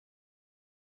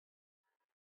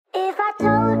if I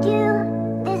told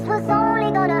you this was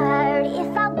only gonna hurt?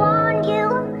 If I warned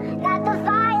you that the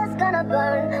fire's gonna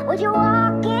burn, would you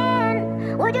walk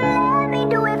in? Would you let me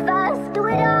do it first? Do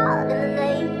it all in the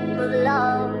name of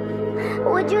love.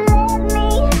 Would you let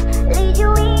me lead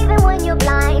you even when you're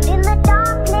blind? In the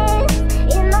darkness,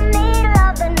 in the middle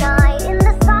of the night, in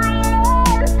the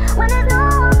silence, when there's no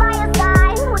one by your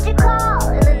side, would you call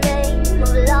in the name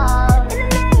of love? In the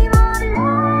name of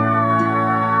love,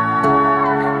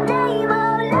 name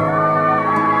of love,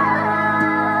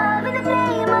 in the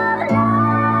name of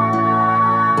love,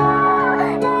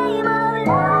 name of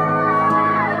love,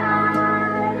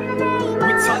 in the name of love.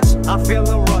 We touch, I feel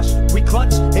a rush. We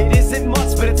clutch, it isn't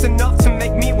much, but it's enough to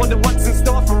make me wonder what's in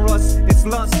store for us. It's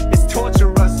lust, it's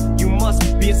torturous. You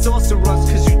must be a sorceress,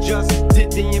 cause you just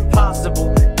did the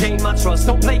impossible. Gain my trust,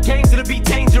 don't play games, it'll be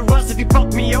dangerous if you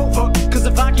fuck me over. Cause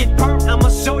if I get burnt, I'ma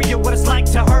show you what it's like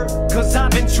to hurt. Cause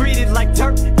I've been treated like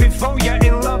dirt before you,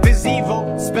 and love is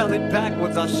evil. Spell it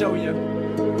backwards, I'll show you.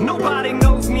 Nobody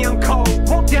knows me, I'm cold.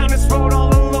 Walk down this road